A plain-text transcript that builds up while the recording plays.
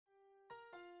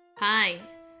Hi,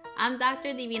 I'm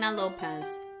Dr. Divina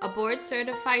Lopez, a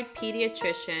board-certified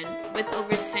pediatrician with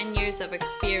over 10 years of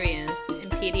experience in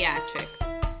pediatrics,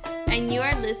 and you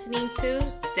are listening to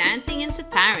Dancing into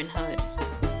Parenthood.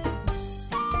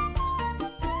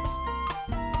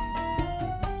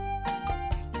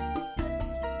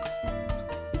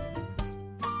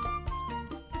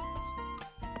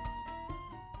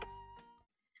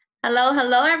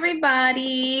 Hello,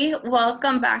 everybody.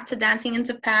 Welcome back to Dancing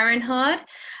into Parenthood.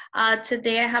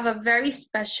 Today I have a very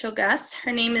special guest.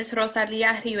 Her name is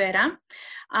Rosalia Rivera.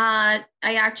 I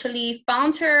actually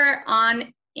found her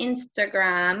on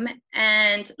Instagram,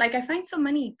 and I find so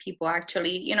many people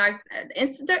actually.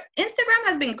 Instagram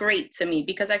has been great to me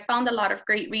because I found a lot of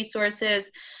great resources,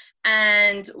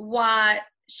 and what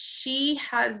she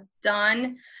has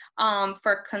done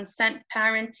for consent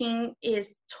parenting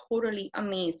is totally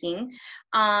amazing.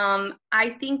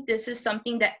 I think this is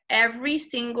something that every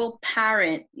single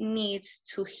parent needs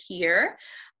to hear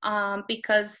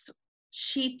because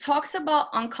she talks about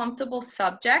uncomfortable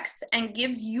subjects and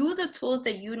gives you the tools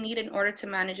that you need in order to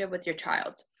manage it with your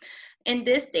child. In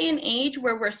this day and age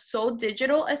where we're so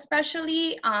digital,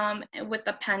 especially with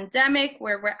the pandemic,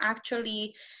 where we're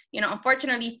actually,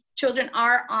 unfortunately, children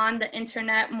are on the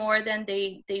internet more than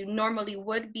they normally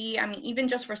would be. I mean, even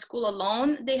just for school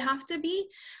alone, they have to be.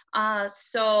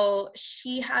 So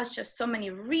she has just so many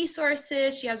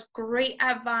resources. She has great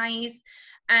advice.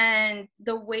 And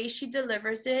the way she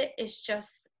delivers it is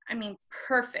just,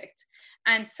 perfect.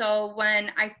 And so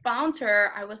when I found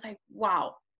her, I was like,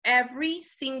 wow. Every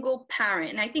single parent,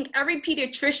 and I think every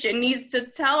pediatrician needs to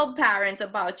tell parents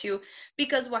about you,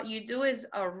 because what you do is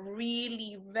a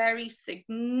really very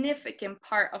significant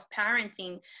part of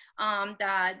parenting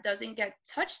that doesn't get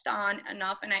touched on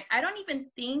enough. And I don't even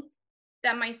think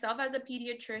that myself as a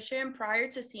pediatrician, prior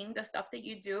to seeing the stuff that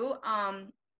you do, I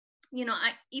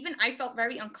felt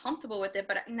very uncomfortable with it,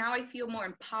 but now I feel more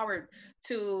empowered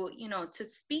to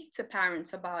speak to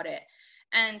parents about it.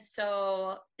 And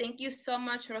so thank you so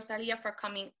much, Rosalia, for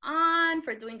coming on,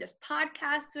 for doing this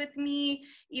podcast with me,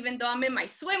 even though I'm in my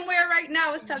swimwear right now.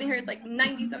 I was telling her it's like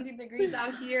 90 something degrees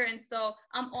out here. And so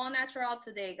I'm all natural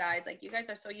today, guys. Like, you guys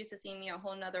are so used to seeing me a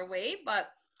whole nother way,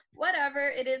 but whatever,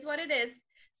 it is what it is.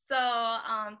 So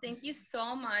thank you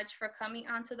so much for coming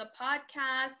onto the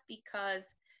podcast, because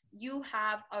you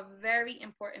have a very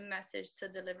important message to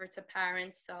deliver to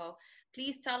parents. So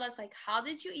please tell us, how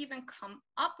did you even come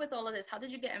up with all of this? How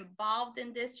did you get involved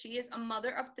in this? She is a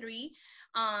mother of 3.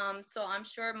 So I'm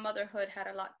sure motherhood had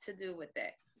a lot to do with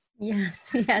it.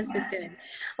 Yes, it did.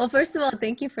 Well, first of all,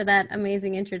 thank you for that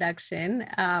amazing introduction.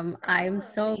 I'm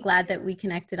so glad that we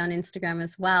connected on Instagram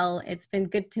as well. It's been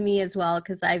good to me as well,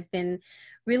 because I've been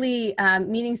really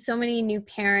meeting so many new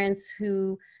parents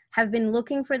who have been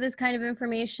looking for this kind of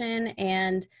information.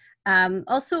 And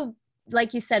also,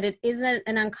 like you said, it isn't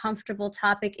an uncomfortable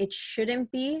topic. It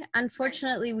shouldn't be.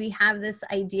 Unfortunately, we have this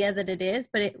idea that it is,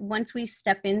 but once we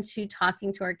step into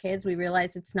talking to our kids, we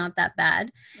realize it's not that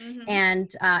bad. Mm-hmm.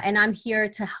 And I'm here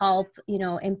to help,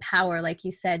 empower, like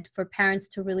you said, for parents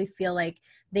to really feel like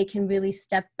they can really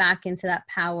step back into that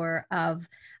power of,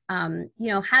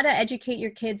 how to educate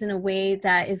your kids in a way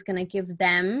that is going to give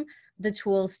them the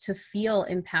tools to feel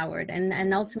empowered.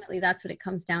 And ultimately that's what it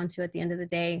comes down to at the end of the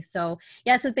day. So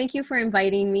so thank you for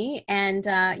inviting me. And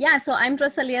so I'm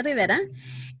Rosalia Rivera,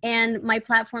 and my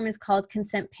platform is called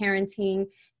Consent Parenting.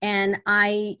 And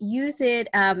I use it,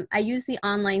 I use the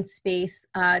online space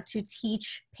to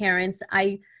teach parents.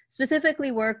 I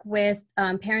specifically work with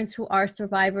parents who are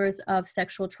survivors of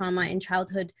sexual trauma in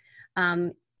childhood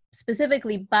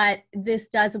specifically, but this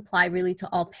does apply really to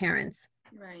all parents.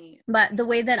 Right. But the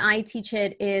way that I teach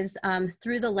it is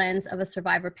through the lens of a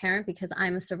survivor parent, because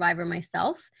I'm a survivor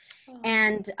myself. Oh.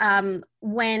 And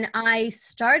when I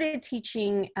started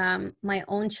teaching my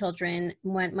own children,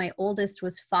 when my oldest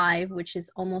was 5, which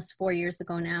is almost 4 years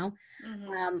ago now,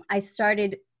 I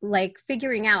started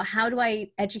figuring out, how do I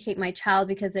educate my child,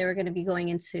 because they were going to be going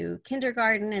into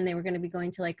kindergarten and they were going to be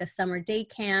going to a summer day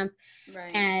camp.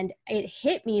 Right. And it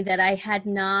hit me that I had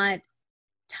not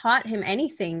taught him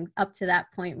anything up to that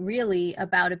point really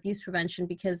about abuse prevention,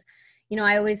 because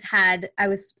I was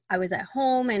at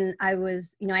home, and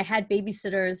I had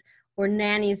babysitters or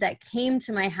nannies that came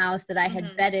to my house that I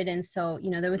had vetted. And so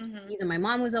there was either my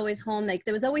mom was always home, there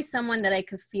was always someone that I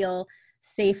could feel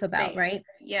safe about. Right.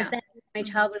 Yeah. But then my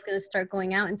child was going to start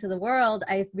going out into the world,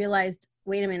 I realized,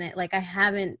 wait a minute, I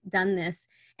haven't done this.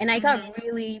 And I got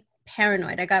really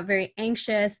paranoid. I got very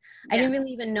anxious. I didn't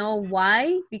really even know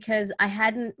why, because I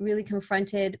hadn't really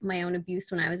confronted my own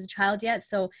abuse when I was a child yet.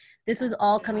 So this was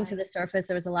all coming to the surface.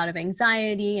 There was a lot of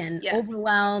anxiety and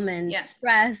overwhelm and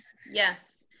stress. Yes.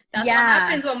 That's what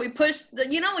happens when we push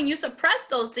when you suppress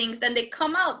those things, then they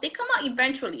come out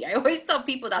eventually. I always tell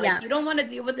people that, like, you don't want to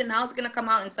deal with it now, it's going to come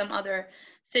out in some other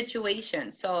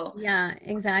situation. So yeah,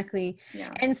 exactly.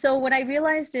 And so what I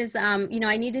realized is,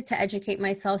 I needed to educate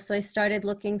myself. So I started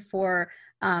looking for,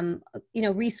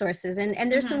 resources, and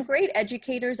there's some great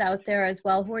educators out there as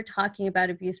well who are talking about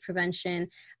abuse prevention.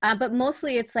 But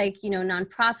mostly it's like,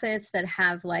 nonprofits that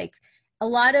have like a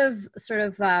lot of sort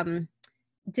of,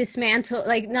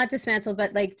 not dismantle,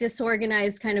 but like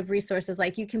disorganized kind of resources.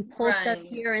 Like you can pull stuff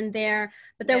here and there,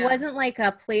 but there wasn't like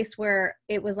a place where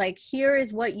it was like, here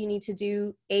is what you need to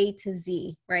do A to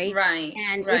Z, right?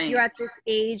 And if you're at this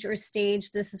age or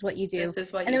stage, this is what you do.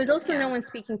 And there was also no one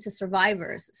speaking to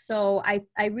survivors. So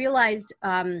I realized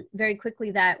very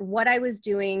quickly that what I was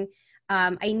doing,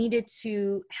 I needed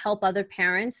to help other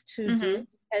parents to do,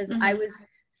 because I was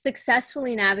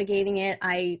successfully navigating it.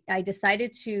 I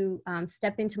decided to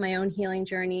step into my own healing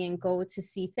journey and go to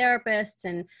see therapists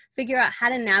and figure out how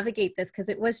to navigate this, because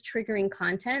it was triggering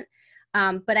content.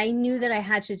 But I knew that I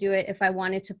had to do it if I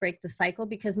wanted to break the cycle,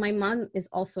 because my mom is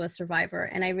also a survivor.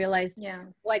 And I realized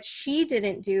what she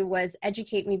didn't do was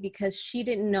educate me, because she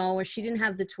didn't know, or she didn't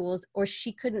have the tools, or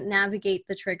she couldn't navigate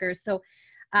the triggers. So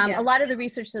a lot of the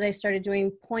research that I started doing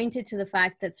pointed to the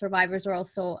fact that survivors are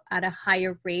also at a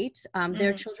higher rate.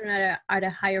 Their children at a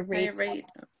higher rate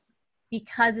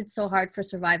because it's so hard for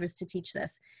survivors to teach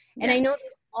this. And I know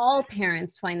that all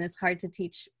parents find this hard to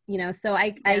teach, so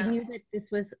I knew that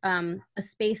this was a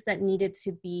space that needed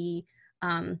to be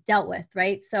dealt with,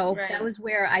 right? So that was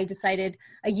where I decided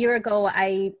a year ago.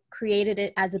 I created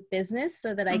it as a business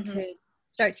so that I could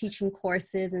start teaching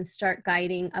courses and start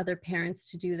guiding other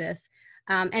parents to do this.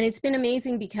 And it's been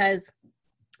amazing, because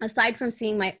aside from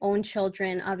seeing my own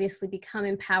children obviously become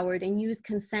empowered and use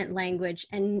consent language,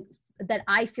 and that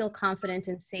I feel confident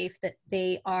and safe that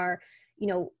they are,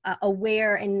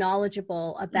 aware and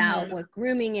knowledgeable about what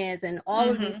grooming is and all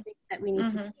of these things that we need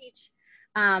to teach.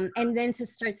 And then to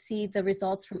start see the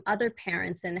results from other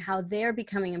parents and how they're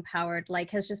becoming empowered,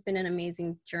 has just been an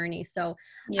amazing journey. So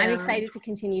I'm excited to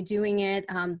continue doing it.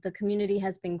 The community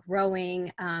has been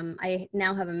growing. I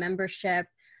now have a membership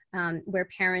where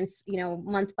parents,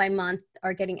 month by month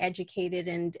are getting educated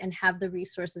and have the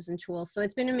resources and tools. So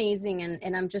it's been amazing.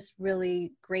 And I'm just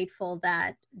really grateful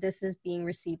that this is being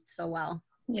received so well.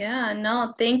 Yeah,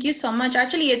 no, thank you so much.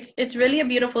 Actually, it's really a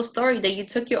beautiful story that you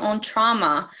took your own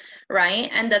trauma, right?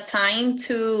 And the time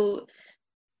to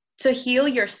heal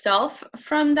yourself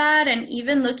from that, and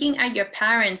even looking at your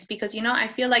parents, because I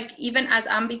feel like even as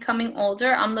I'm becoming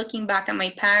older, I'm looking back at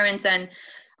my parents and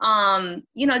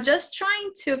just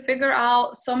trying to figure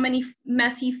out so many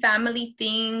messy family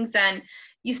things, and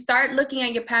you start looking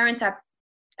at your parents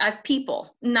as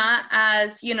people, not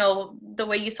as the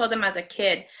way you saw them as a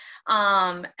kid.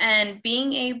 And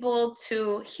being able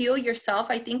to heal yourself,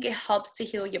 I think it helps to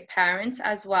heal your parents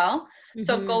as well.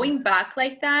 So going back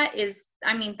like that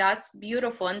that's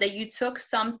beautiful. And that you took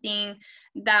something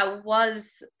that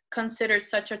was considered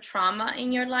such a trauma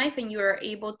in your life, and you were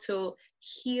able to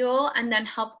heal and then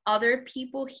help other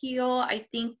people heal. I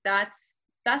think that's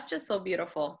just so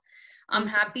beautiful. I'm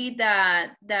happy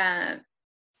that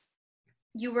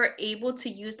you were able to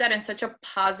use that in such a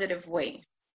positive way.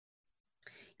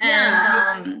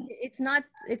 And it's not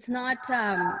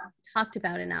talked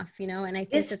about enough, and I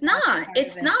think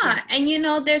it's not.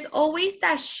 And there's always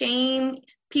that shame.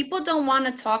 People don't want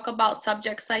to talk about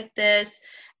subjects like this,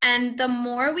 and the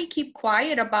more we keep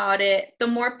quiet about it, the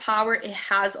more power it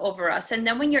has over us. And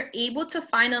then when you're able to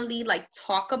finally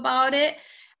talk about it,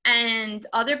 and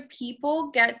other people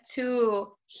get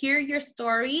to hear your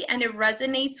story and it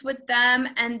resonates with them,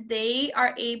 and they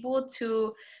are able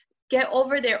to get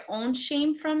over their own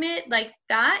shame from it,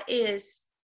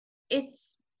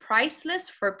 it's priceless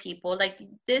for people.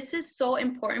 This is so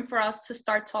important for us to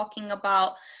start talking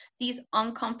about these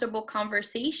uncomfortable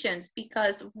conversations,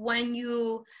 because when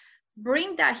you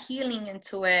bring that healing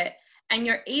into it and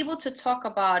you're able to talk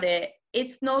about it,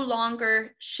 it's no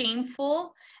longer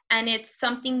shameful, and it's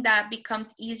something that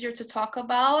becomes easier to talk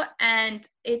about, and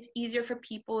it's easier for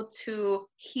people to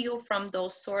heal from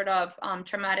those sort of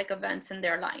traumatic events in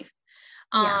their life.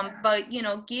 But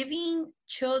giving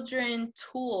children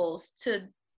tools to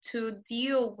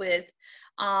deal with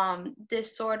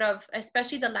this sort of,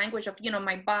 especially the language of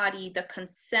my body, the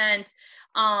consent.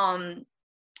 Now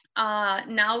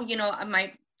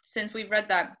my since we read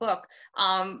that book,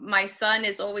 my son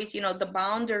is always, you know, the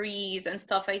boundaries and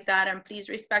stuff like that, and please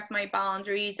respect my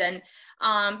boundaries. And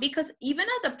because even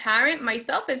as a parent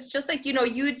myself, it's just like, you know,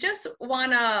 you just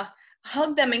want to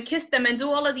hug them and kiss them and do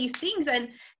all of these things. And,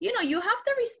 you know, you have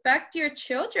to respect your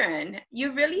children.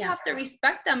 You really Yeah. have to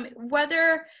respect them,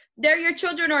 whether they're your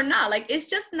children or not. Like, it's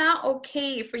just not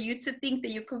okay for you to think that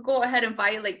you could go ahead and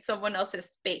violate someone else's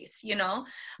space, you know?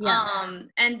 Yeah.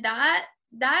 And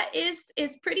that is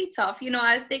pretty tough, you know.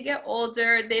 As they get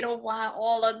older, they don't want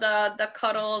all of the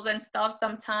cuddles and stuff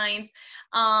sometimes,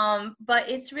 but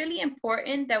it's really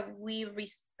important that we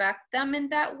respect them in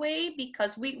that way,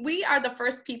 because we are the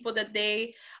first people that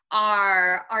they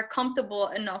are comfortable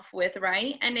enough with,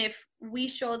 right? And if we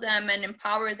show them and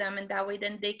empower them in that way,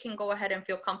 then they can go ahead and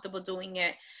feel comfortable doing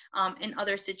it in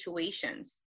other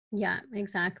situations. Yeah,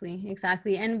 exactly.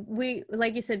 Exactly. And we,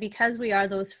 like you said, because we are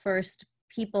those first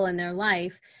people in their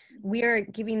life, we're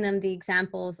giving them the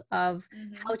examples of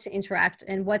Mm-hmm. how to interact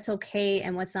and what's okay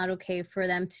and what's not okay for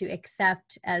them to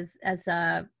accept as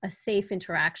a safe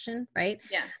interaction, right?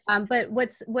 Yes. But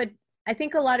what I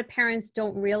think a lot of parents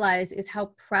don't realize is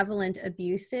how prevalent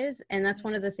abuse is. And that's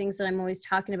one of the things that I'm always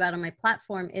talking about on my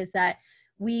platform, is that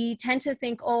we tend to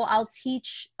think, oh, I'll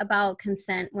teach about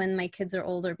consent when my kids are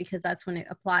older because that's when it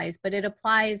applies. But it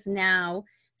applies now,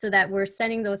 so that we're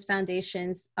setting those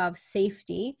foundations of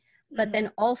safety, but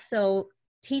then also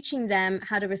teaching them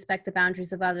how to respect the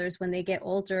boundaries of others when they get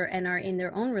older and are in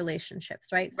their own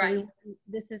relationships, right? Right.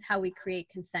 This is how we create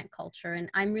consent culture. And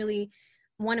I'm really,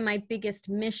 one of my biggest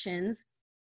missions,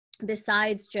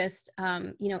 besides just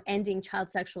ending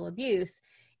child sexual abuse,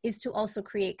 is to also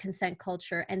create consent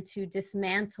culture and to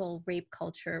dismantle rape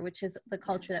culture, which is the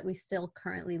culture that we still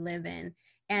currently live in.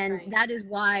 And Right. that is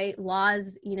why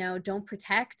laws, don't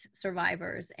protect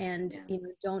survivors and, Yeah.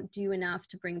 don't do enough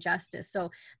to bring justice.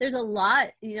 So there's a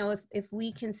lot, if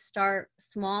we can start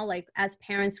small, like as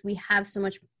parents, we have so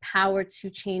much power to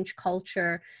change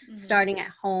culture starting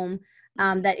at home.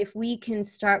 That if we can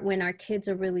start when our kids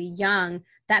are really young,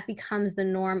 that becomes the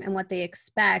norm, and what they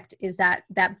expect is that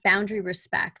boundary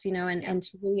respect, and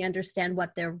to really understand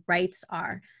what their rights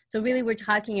are. So really, we're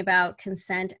talking about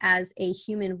consent as a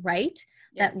human right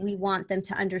that we want them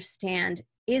to understand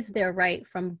is their right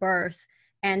from birth,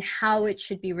 and how it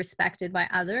should be respected by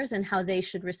others and how they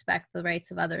should respect the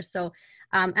rights of others. So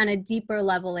on a deeper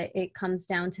level, it comes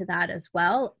down to that as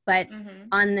well. But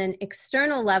on an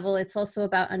external level, it's also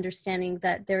about understanding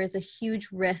that there is a huge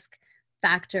risk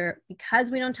factor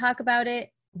because we don't talk about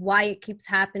it, why it keeps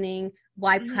happening,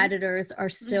 why predators are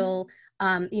still,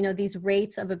 these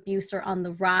rates of abuse are on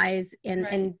the rise,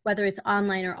 and whether it's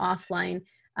online or offline,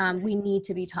 we need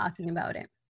to be talking about it.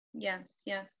 Yes,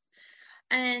 yes.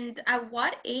 And at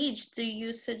what age do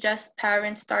you suggest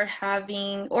parents start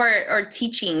having or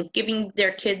teaching, giving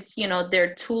their kids,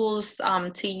 their tools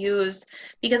to use?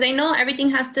 Because I know everything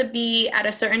has to be at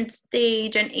a certain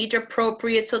stage and age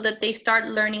appropriate so that they start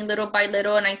learning little by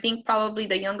little. And I think probably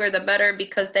the younger the better,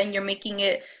 because then you're making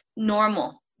it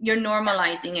normal. You're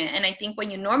normalizing it. And I think when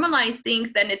you normalize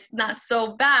things, then it's not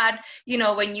so bad.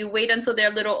 When you wait until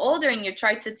they're a little older and you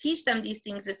try to teach them these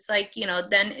things, it's like,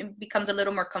 then it becomes a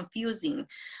little more confusing.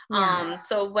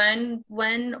 So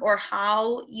when or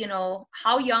how,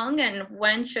 how young and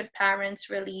when should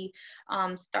parents really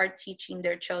start teaching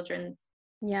their children?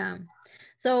 Yeah.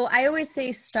 So I always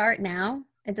say start now.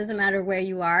 It doesn't matter where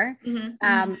you are.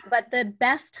 But the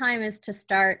best time is to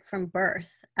start from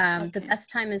birth. The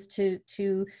best time is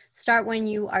to start when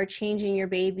you are changing your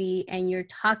baby and you're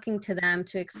talking to them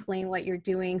to explain what you're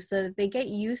doing, so that they get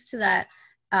used to that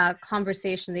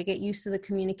conversation. They get used to the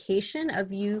communication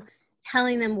of you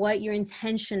telling them what your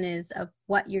intention is of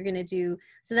what you're going to do,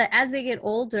 so that as they get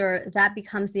older, that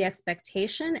becomes the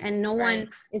expectation, and no one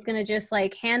is going to just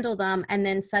like handle them and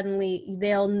then suddenly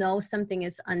they'll know something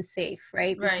is unsafe,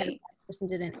 right? Because that person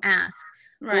didn't ask,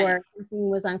 or something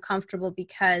was uncomfortable,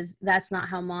 because that's not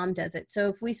how mom does it. So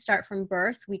if we start from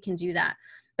birth, we can do that.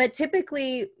 But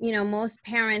typically, most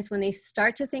parents, when they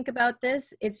start to think about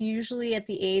this, it's usually at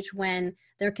the age when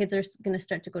their kids are going to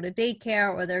start to go to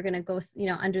daycare, or they're going to go,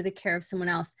 under the care of someone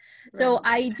else. So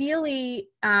ideally,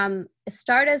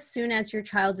 start as soon as your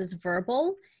child is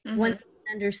verbal, once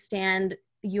they understand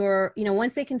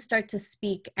once they can start to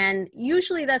speak. And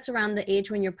usually that's around the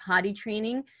age when you're potty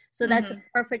training. So that's a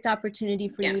perfect opportunity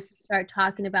for you to start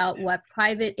talking about what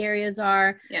private areas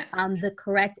are, the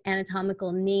correct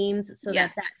anatomical names, so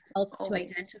that helps to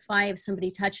identify if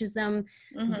somebody touches them.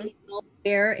 They know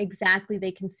where exactly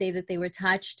they can say that they were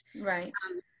touched.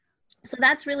 So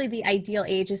that's really the ideal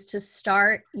age, is to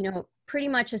start, pretty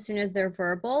much as soon as they're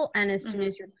verbal and as soon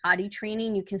as you're potty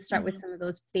training, you can start with some of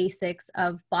those basics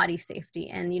of body safety.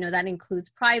 And, you know, that includes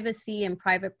privacy and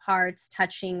private parts,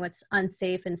 touching what's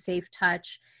unsafe and safe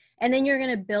touch. And then you're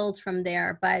going to build from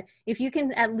there. But if you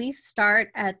can at least start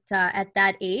at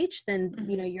that age, then,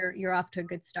 you know, you're off to a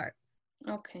good start.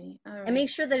 Okay. All right. And make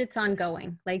sure that it's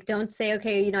ongoing. Like, don't say,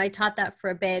 okay, you know, I taught that for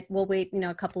a bit. We'll wait, you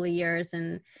know, a couple of years.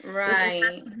 And it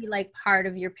has to be like part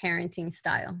of your parenting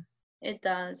style. It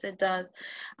does. It does.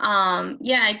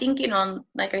 Yeah, I think, you know,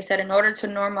 like I said, in order to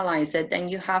normalize it, then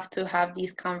you have to have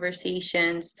these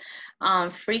conversations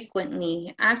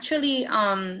frequently. Actually,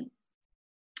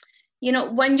 you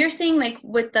know, when you're saying like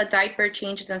with the diaper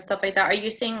changes and stuff like that, are you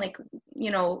saying like,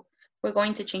 you know, we're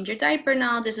going to change your diaper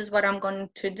now, this is what I'm going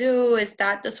to do? Is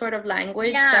that the sort of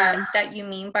language that you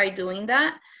mean by doing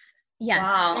that? Yes.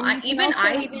 Wow. And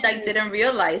I like didn't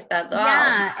realize that. Wow.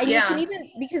 Yeah. And you can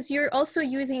even, because you're also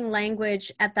using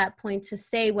language at that point to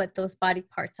say what those body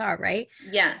parts are, right?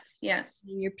 Yes. Yes.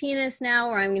 Your penis now,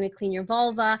 or I'm going to clean your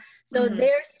vulva. So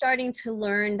they're starting to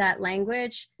learn that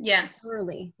language. Yes.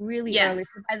 Early, really early.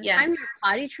 So by the time you're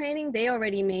potty training, they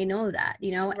already may know that,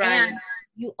 you know, and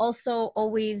you also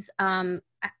always,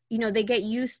 you know, they get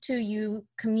used to you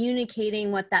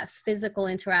communicating what that physical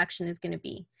interaction is going to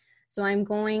be. So I'm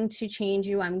going to change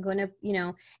you. I'm going to, you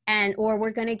know, or we're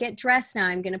going to get dressed now.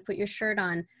 I'm going to put your shirt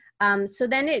on. So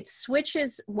then it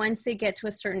switches once they get to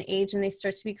a certain age and they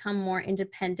start to become more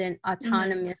independent,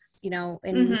 autonomous, you know,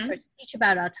 and we start to teach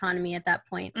about autonomy at that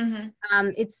point.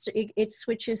 It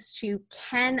switches to,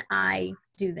 can I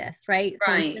do this, right?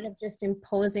 So instead of just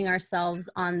imposing ourselves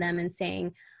on them and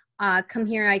saying, come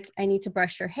here, I need to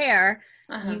brush your hair.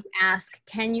 You ask,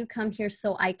 can you come here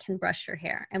so I can brush your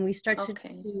hair? And we start to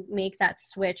make that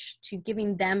switch to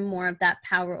giving them more of that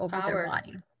power over their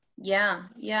body. Yeah,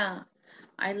 yeah.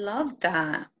 I love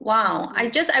that. Wow.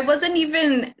 I wasn't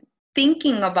even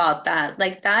thinking about that.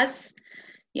 Like that's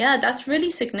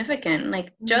really significant.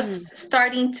 Like just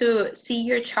starting to see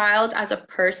your child as a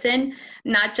person,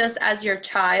 not just as your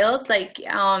child. Like,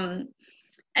 and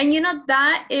you know,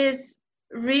 that is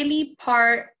really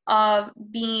part of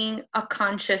being a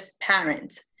conscious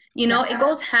parent. You know, it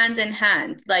goes hand in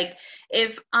hand. Like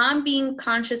if I'm being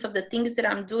conscious of the things that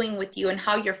I'm doing with you and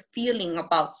how you're feeling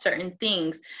about certain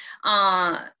things,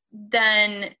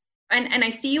 then and I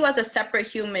see you as a separate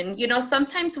human. You know,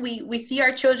 sometimes we see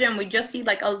our children, we just see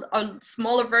like a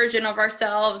smaller version of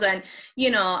ourselves, and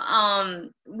you know,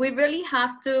 we really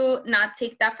have to not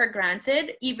take that for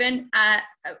granted, even at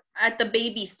the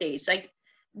baby stage. Like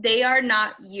they are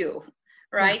not you,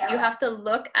 right? You have to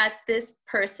look at this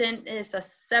person as a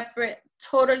separate,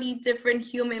 totally different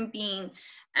human being.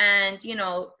 And, you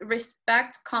know,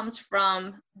 respect comes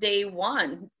from day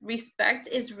one. Respect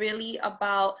is really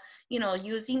about, you know,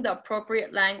 using the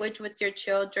appropriate language with your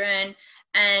children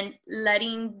and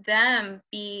letting them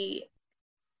be,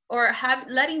 or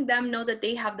letting them know that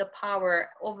they have the power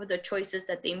over the choices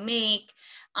that they make,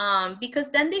 because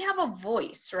then they have a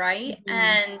voice, right?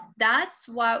 And that's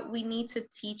what we need to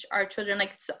teach our children.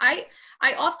 Like, so I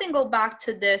often go back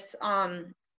to this,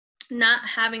 not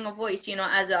having a voice, you know,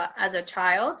 as a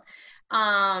child.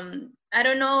 I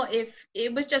don't know if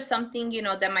it was just something, you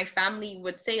know, that my family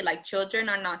would say, like children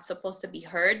are not supposed to be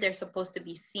heard, they're supposed to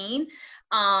be seen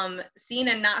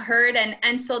and not heard.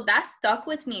 And so that stuck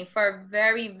with me for a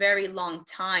very, very long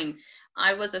time.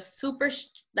 I was a super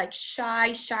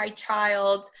shy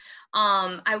child.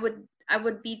 I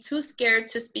would be too scared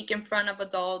to speak in front of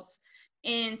adults.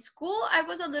 In school, I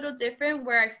was a little different,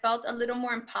 where I felt a little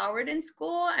more empowered in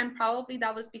school, and probably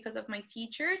that was because of my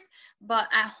teachers. But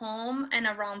at home and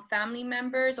around family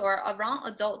members or around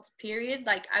adults, period,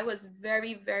 like I was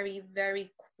very, very,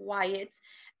 very quiet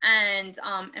and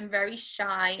very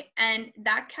shy, and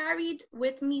that carried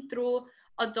with me through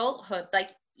adulthood.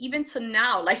 Like even to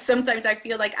now, like sometimes I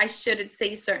feel like I shouldn't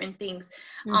say certain things.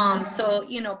 So,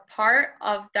 you know, part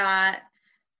of that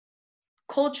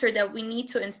culture that we need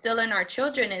to instill in our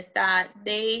children is that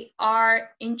they are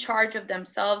in charge of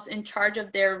themselves, in charge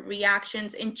of their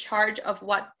reactions, in charge of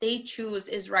what they choose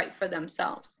is right for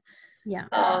themselves.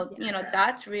 So, you know,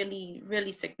 that's really,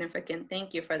 really significant.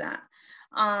 Thank you for that.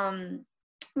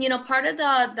 You know, part of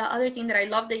the other thing that I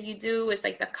love that you do is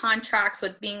like the contracts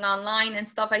with being online and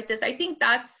stuff like this. I think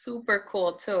that's super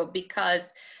cool too,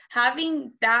 because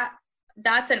having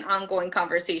that's an ongoing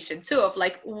conversation too, of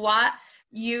like what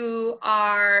you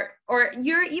are, or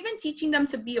you're even teaching them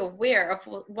to be aware of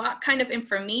what kind of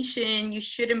information you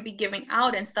shouldn't be giving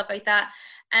out and stuff like that.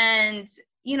 And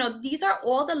you know, these are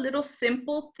all the little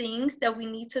simple things that we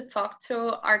need to talk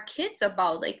to our kids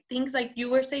about, like things like you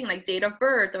were saying, like date of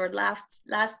birth or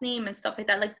last name and stuff like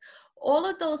that. Like all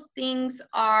of those things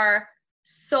are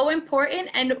so important,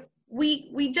 and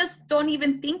we just don't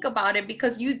even think about it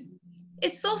because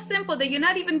it's so simple that you're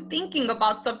not even thinking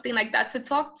about something like that to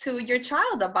talk to your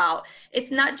child about.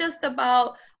 It's not just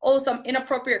about, oh, some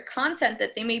inappropriate content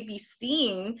that they may be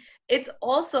seeing. It's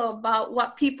also about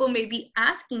what people may be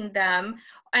asking them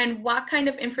and what kind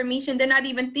of information they're not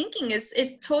even thinking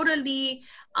is totally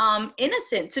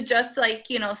innocent to just like,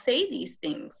 say these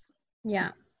things.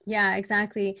 Yeah. Yeah,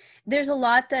 exactly. There's a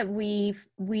lot that we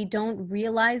don't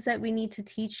realize that we need to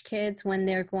teach kids when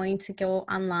they're going to go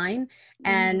online.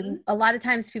 And a lot of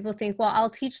times people think, well, I'll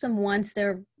teach them once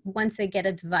they get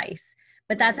a device,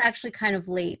 but that's actually kind of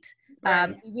late.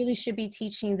 You really should be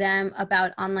teaching them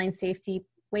about online safety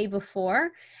way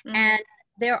before. And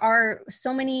there are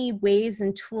so many ways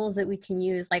and tools that we can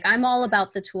use. Like, I'm all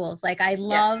about the tools. Like, I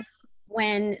love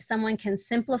when someone can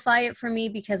simplify it for me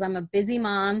because I'm a busy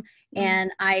mom,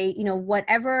 and I,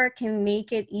 whatever can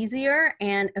make it easier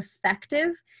and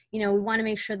effective, we want to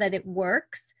make sure that it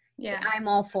works. Yeah, I'm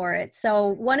all for it. So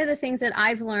one of the things that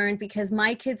I've learned, because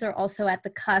my kids are also at the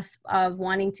cusp of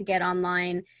wanting to get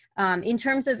online, in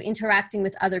terms of interacting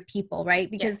with other people, right?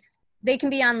 Because they can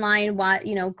be online,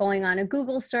 going on a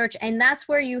Google search, and that's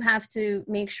where you have to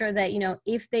make sure that,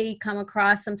 if they come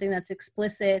across something that's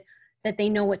explicit, that they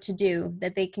know what to do,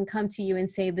 that they can come to you and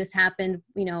say, this happened,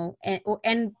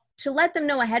 and to let them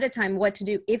know ahead of time what to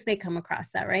do if they come across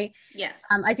that, right? Yes.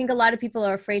 I think a lot of people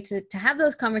are afraid to have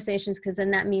those conversations, because then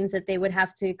that means that they would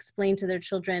have to explain to their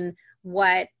children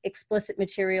what explicit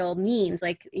material means,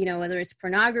 like, whether it's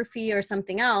pornography or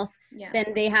something else,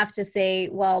 then they have to say,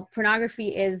 well,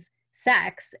 pornography is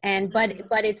sex, and but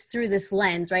it's through this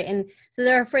lens, right? And so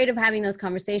they're afraid of having those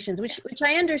conversations, which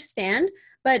I understand,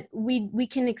 but we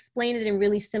can explain it in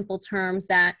really simple terms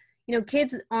that,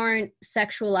 kids aren't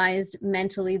sexualized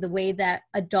mentally the way that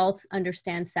adults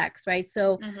understand sex, right?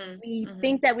 So we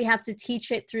think that we have to teach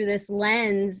it through this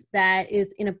lens that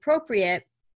is inappropriate,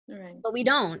 but we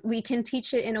don't. We can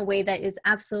teach it in a way that is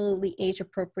absolutely age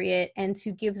appropriate, and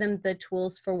to give them the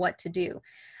tools for what to do.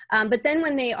 But then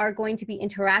when they are going to be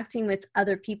interacting with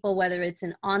other people, whether it's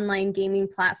an online gaming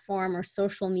platform or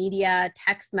social media,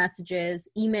 text messages,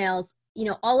 emails,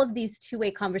 all of these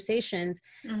two-way conversations,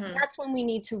 that's when we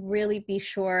need to really be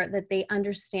sure that they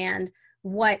understand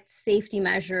what safety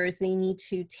measures they need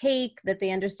to take, that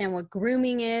they understand what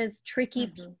grooming is, tricky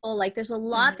people, like there's a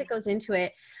lot that goes into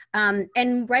it.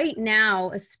 And right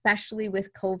now, especially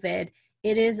with COVID,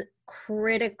 it is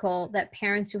critical that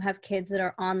parents who have kids that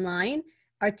are online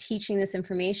are teaching this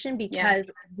information,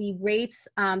 because the rates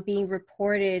being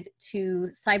reported to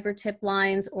cyber tip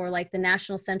lines, or like the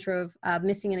National Center of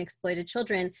Missing and Exploited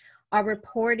Children, are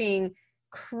reporting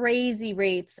crazy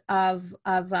rates of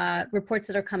reports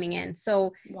that are coming in.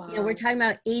 So, we're talking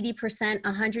about 80%,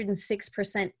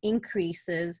 106%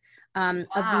 increases of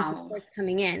these reports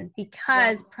coming in,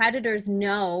 because predators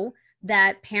know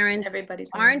that parents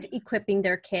aren't equipping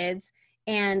their kids.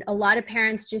 And a lot of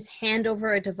parents just hand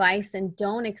over a device and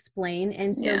don't explain.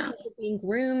 And so kids are being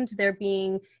groomed, they're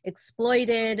being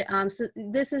exploited. So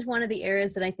this is one of the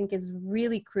areas that I think is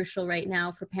really crucial right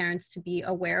now for parents to be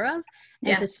aware of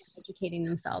and to start educating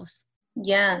themselves.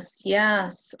 Yes.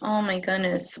 Oh my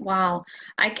goodness. Wow.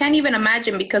 I can't even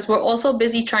imagine, because we're also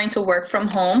busy trying to work from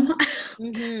home,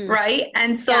 right?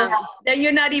 And so then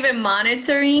you're not even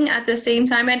monitoring at the same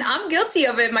time. And I'm guilty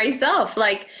of it myself.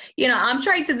 Like, I'm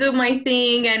trying to do my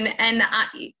thing, and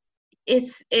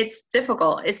it's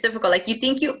difficult. It's difficult. Like, you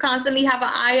think you constantly have an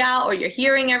eye out, or you're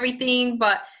hearing everything,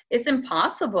 but it's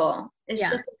impossible. It's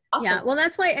just impossible. Yeah. Well,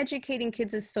 that's why educating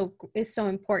kids is so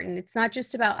important. It's not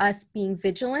just about us being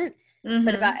vigilant,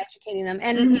 but about educating them.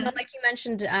 And, like you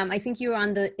mentioned, I think you were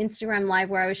on the Instagram Live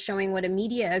where I was showing what a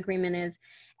media agreement is.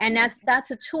 And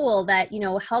that's a tool that,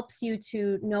 helps you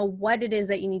to know what it is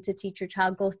that you need to teach your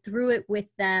child, go through it with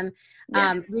them,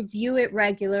 review it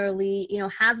regularly,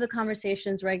 have the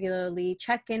conversations regularly,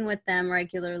 check in with them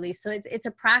regularly. So it's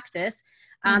a practice,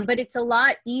 but it's a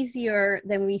lot easier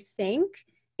than we think.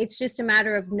 It's just a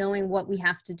matter of knowing what we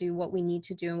have to do, what we need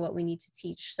to do, and what we need to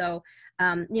teach. So,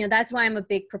 that's why I'm a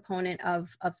big proponent of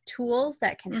tools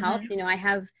that can help. I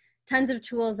have tons of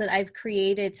tools that I've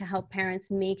created to help parents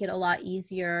make it a lot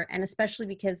easier. And especially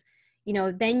because,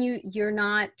 then you're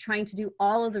not trying to do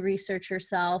all of the research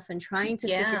yourself and trying to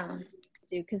figure out what to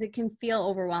do, because it can feel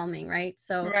overwhelming, right?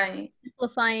 So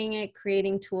simplifying it,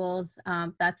 creating tools,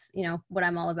 that's, what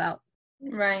I'm all about.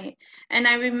 Right. And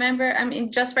I remember,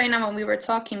 just right now when we were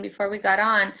talking before we got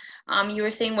on, you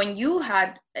were saying when you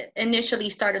had initially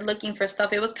started looking for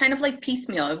stuff, it was kind of like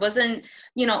piecemeal. It wasn't,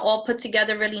 all put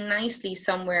together really nicely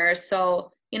somewhere.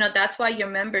 So that's why your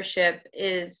membership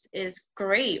is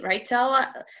great, right?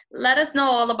 Let us know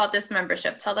all about this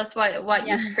membership. Tell us what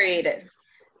Yeah. you've created.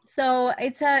 So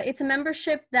it's a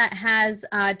membership that has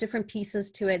different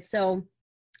pieces to it. So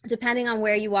depending on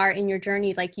where you are in your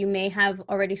journey, like you may have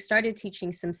already started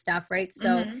teaching some stuff, right?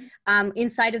 So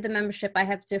inside of the membership, I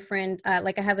have different,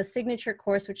 like I have a signature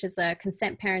course, which is a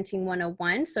Consent Parenting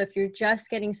 101. So if you're just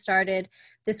getting started,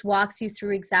 this walks you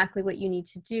through exactly what you need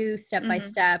to do step by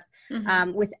step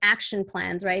with action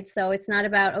plans, right? So it's not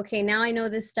about, okay, now I know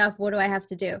this stuff, what do I have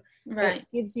to do? Right. It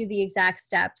gives you the exact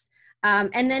steps.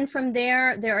 And then from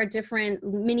there are different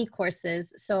mini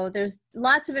courses. So there's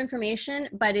lots of information,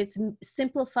 but it's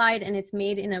simplified and it's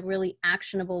made in a really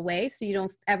actionable way, so you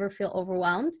don't ever feel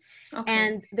overwhelmed. Okay.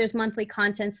 And there's monthly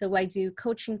content. So I do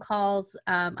coaching calls.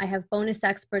 I have bonus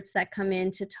experts that come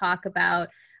in to talk about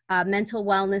mental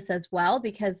wellness as well,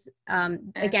 because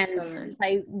again, since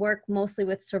I work mostly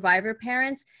with survivor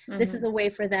parents, this is a way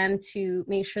for them to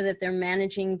make sure that they're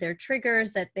managing their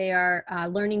triggers, that they are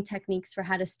learning techniques for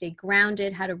how to stay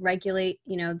grounded, how to regulate,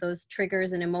 those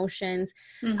triggers and emotions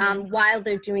while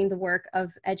they're doing the work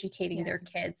of educating their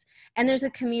kids. And there's a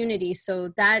community.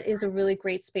 So that is a really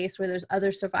great space where there's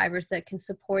other survivors that can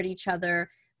support each other,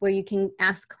 where you can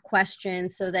ask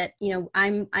questions, so that,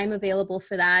 I'm available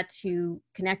for that, to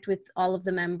connect with all of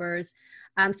the members.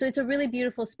 So it's a really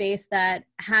beautiful space that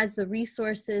has the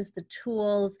resources, the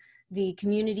tools, the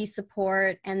community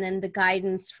support, and then the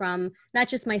guidance from not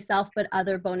just myself, but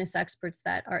other bonus experts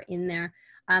that are in there.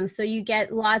 So you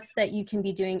get lots that you can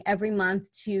be doing every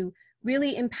month to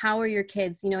really empower your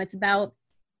kids. It's about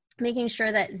making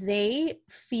sure that they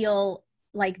feel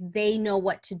like they know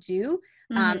what to do.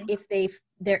 If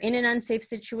they're in an unsafe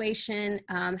situation,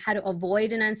 how to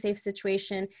avoid an unsafe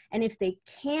situation. And if they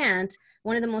can't,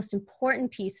 one of the most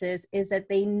important pieces is that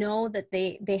they know that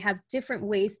they have different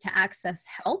ways to access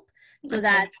help, so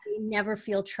that they never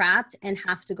feel trapped and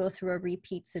have to go through a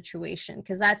repeat situation.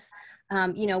 Because that's,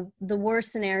 the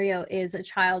worst scenario is a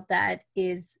child that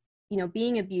is,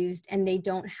 being abused, and they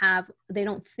don't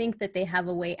think that they have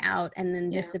a way out. And then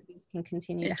this abuse can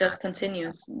continue. It just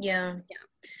continues. Yeah.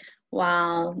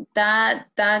 Wow,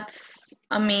 that's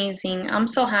amazing. I'm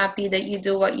so happy that you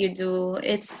do what you do.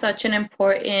 It's such an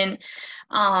important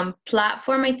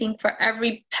platform, I think, for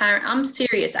every parent. I'm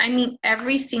serious. I mean,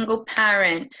 every single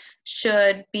parent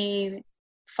should be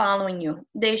following you.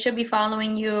 They should be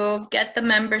following you. Get the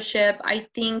membership. I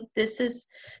think this is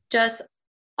just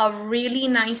a really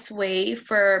nice way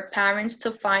for parents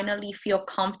to finally feel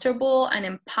comfortable and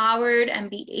empowered and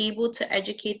be able to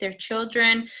educate their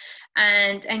children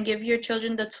and give your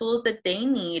children the tools that they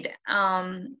need.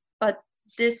 But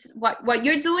this, what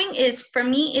you're doing is, for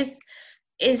me,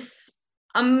 is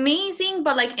amazing,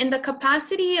 but like in the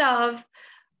capacity of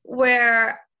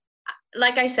where,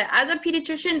 like I said, as a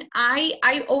pediatrician,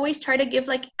 I always try to give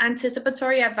like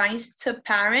anticipatory advice to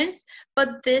parents,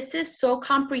 but this is so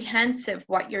comprehensive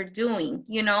what you're doing,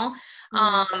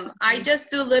 I just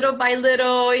do little by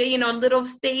little, little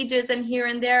stages and here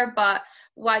and there, but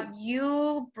what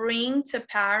you bring to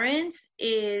parents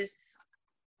is,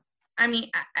 I mean,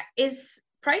 is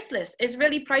priceless. It's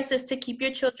really priceless to keep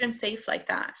your children safe like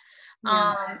that.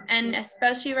 And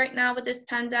especially right now with this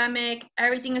pandemic,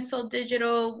 everything is so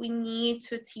digital. We need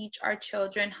to teach our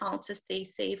children how to stay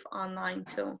safe online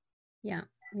too. Yeah,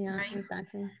 right?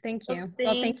 Exactly. Thank you.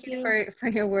 Thank you for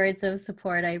your words of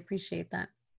support. I appreciate that.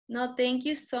 No, thank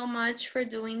you so much for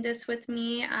doing this with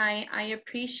me. I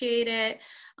appreciate it.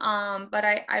 But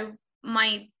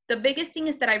the biggest thing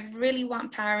is that I really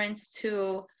want parents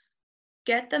to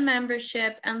get the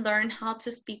membership and learn how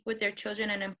to speak with their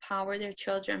children and empower their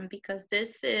children, because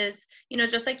this is,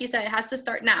 just like you said, it has to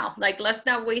start now. Like, let's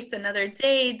not waste another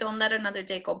day. Don't let another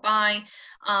day go by,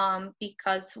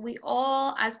 because we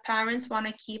all, as parents, want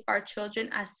to keep our children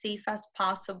as safe as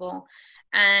possible.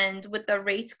 And with the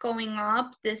rates going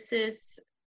up, this is,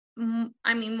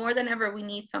 I mean, more than ever, we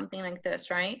need something like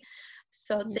this, right?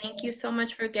 So thank you so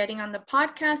much for getting on the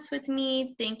podcast with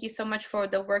me. Thank you so much for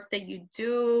the work that you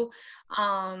do.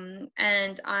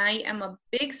 And I am a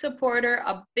big supporter,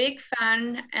 a big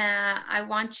fan. I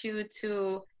want you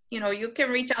to, you can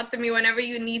reach out to me whenever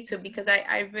you need to, because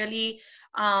I really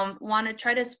want to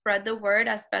try to spread the word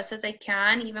as best as I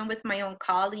can. Even with my own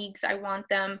colleagues, I want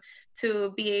them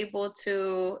to be able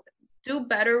to do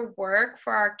better work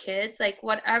for our kids. Like,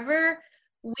 whatever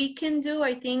we can do,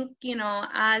 I think,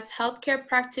 as healthcare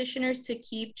practitioners, to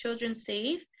keep children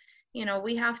safe,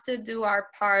 we have to do our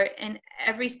part in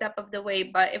every step of the way.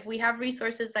 But if we have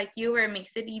resources like you, where it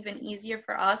makes it even easier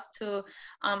for us to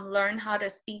learn how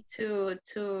to speak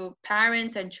to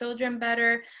parents and children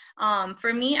better.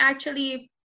 For me, actually,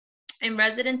 in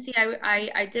residency,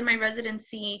 I did my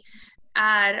residency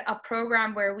at a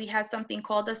program where we had something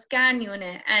called a scan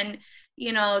unit. And,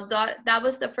 you know, that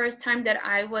was the first time that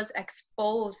I was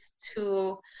exposed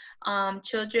to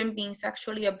children being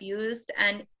sexually abused.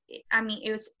 And I mean,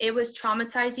 it was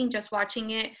traumatizing just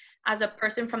watching it as a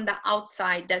person from the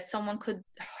outside, that someone could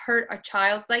hurt a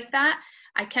child like that.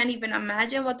 I can't even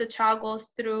imagine what the child goes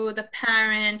through, the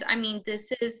parent. I mean,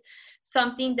 this is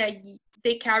something that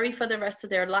they carry for the rest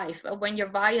of their life. When you're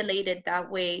violated that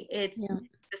way, it's Yeah.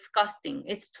 disgusting.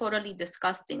 It's totally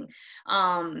disgusting.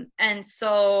 And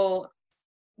so,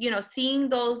 you know, seeing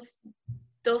those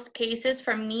cases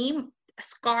for me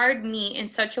scarred me in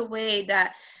such a way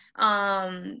that,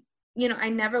 you know, I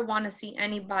never want to see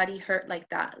anybody hurt like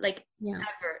that, like Yeah.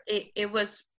 ever. It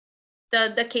was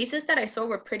the cases that I saw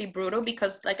were pretty brutal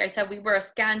because, like I said, we were a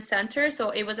scan center.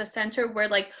 So it was a center where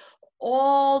like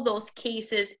all those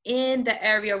cases in the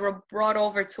area were brought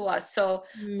over to us. So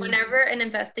whenever an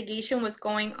investigation was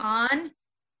going on,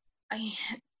 I,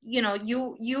 you know,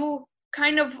 you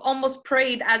kind of almost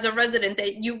prayed as a resident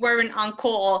that you weren't on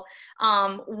call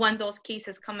when those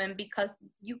cases come in, because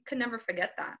you can never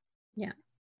forget that. Yeah.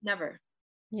 Never.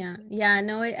 Yeah. Yeah.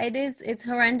 No, it is. It's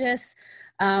horrendous.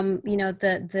 You know,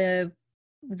 the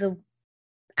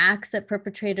acts that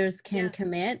perpetrators can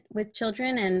commit with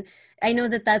children, and I know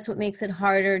that that's what makes it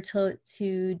harder to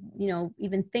you know,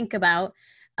 even think about.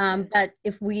 But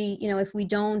if we, you know, if we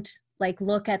don't like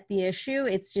look at the issue,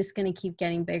 it's just going to keep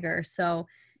getting bigger. So,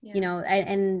 you know,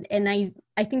 and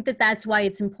I think that that's why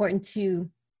it's important to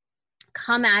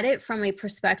come at it from a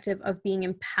perspective of being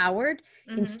empowered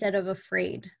instead of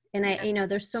afraid. And I, you know,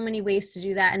 there's so many ways to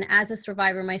do that. And as a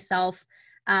survivor myself,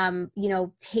 you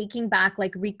know, taking back,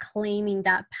 like reclaiming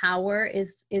that power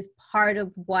is part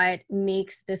of what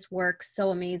makes this work so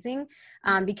amazing.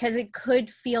 Because it could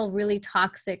feel really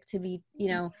toxic to be, you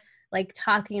know, like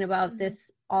talking about this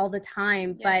all the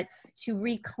time, but to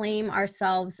reclaim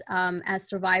ourselves as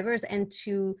survivors and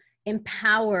to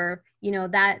empower, you know,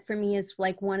 that for me is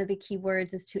like one of the key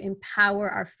words, is to empower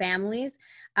our families.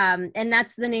 And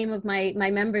that's the name of my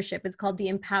membership. It's called the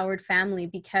Empowered Family,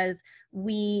 because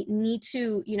we need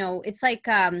to, you know, it's like,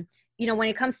 you know, when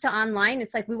it comes to online,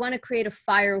 it's like we want to create a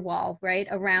firewall, right,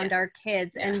 around our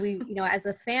kids. And we, you know, as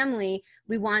a family,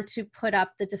 we want to put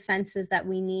up the defenses that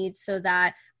we need so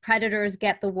that predators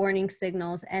get the warning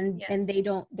signals and they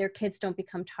don't, their kids don't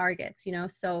become targets, you know.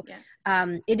 So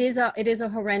it is a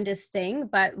horrendous thing,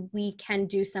 but we can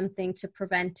do something to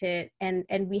prevent it.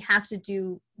 And we have to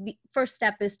do, first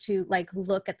step is to like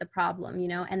look at the problem, you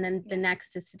know, and then the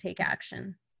next is to take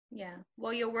action. Yeah,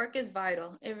 well, your work is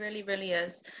vital. It really, really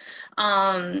is.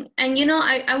 And, you know,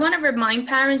 I want to remind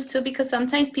parents too, because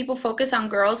sometimes people focus on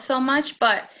girls so much,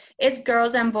 but it's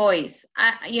girls and boys.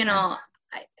 You know,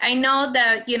 I know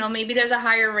that, you know, maybe there's a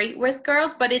higher rate with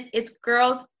girls, but it's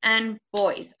girls and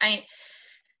boys.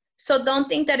 So don't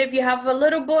think that if you have a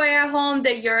little boy at home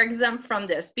that you're exempt from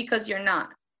this, because you're not.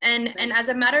 And as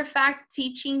a matter of fact,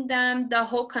 teaching them the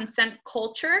whole consent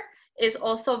culture is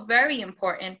also very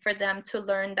important for them to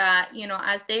learn that, you know,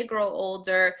 as they grow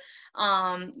older.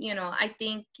 You know, I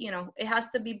think, you know, it has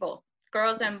to be both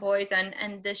girls and boys,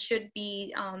 and this should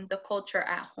be the culture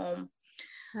at home.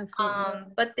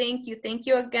 Absolutely. But thank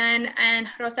you again. And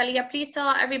Rosalia, please tell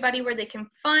everybody where they can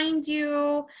find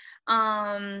you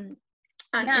on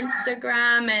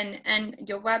Instagram and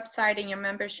your website and your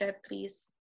membership, please.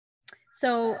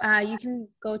 So you can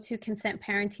go to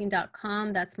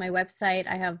consentparenting.com. That's my website.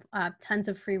 I have tons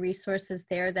of free resources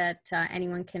there that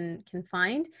anyone can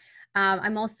find.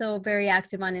 I'm also very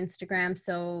active on Instagram.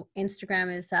 So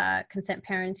Instagram is Consent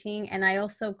Parenting. And I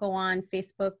also go on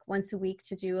Facebook once a week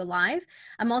to do a live.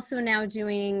 I'm also now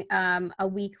doing a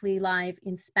weekly live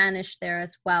in Spanish there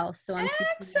as well. So I'm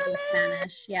teaching in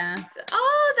Spanish. Yeah.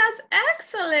 Oh, that's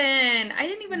excellent. I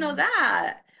didn't even know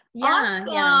that. Yeah.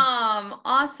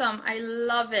 Awesome. I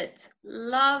love it.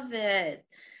 Love it.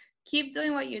 Keep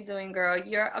doing what you're doing, girl.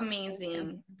 You're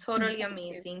amazing. Totally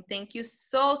amazing. Thank you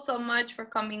so much for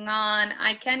coming on.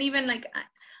 I can't even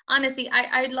honestly,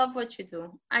 I love what you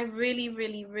do. I really,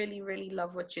 really, really, really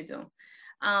love what you do.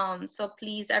 So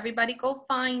please, everybody go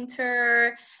find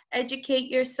her, educate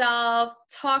yourself,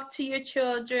 talk to your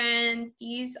children.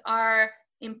 These are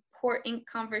important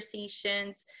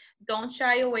conversations. Don't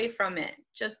shy away from it.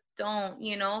 Just don't,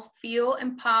 you know, feel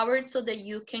empowered so that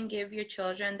you can give your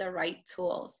children the right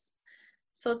tools.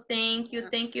 So thank you,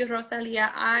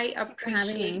 Rosalia. I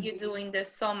appreciate you doing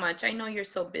this so much. I know you're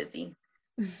so busy.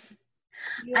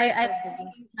 I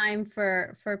take time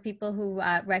for people who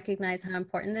recognize how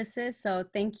important this is. So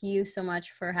thank you so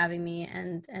much for having me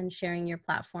and sharing your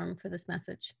platform for this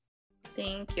message.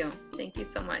 Thank you. Thank you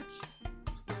so much.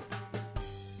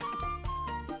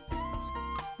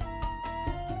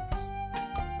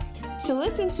 To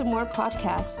listen to more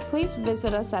podcasts, please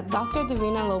visit us at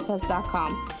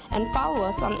drdavinalopez.com and follow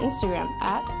us on Instagram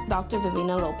at Dr.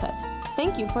 Davina Lopez.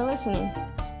 Thank you for listening.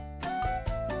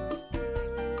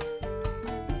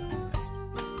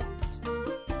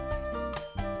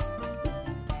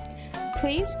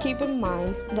 Please keep in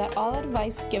mind that all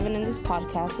advice given in this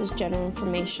podcast is general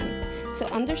information.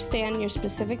 To understand your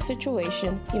specific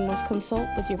situation, you must consult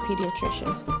with your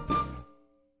pediatrician.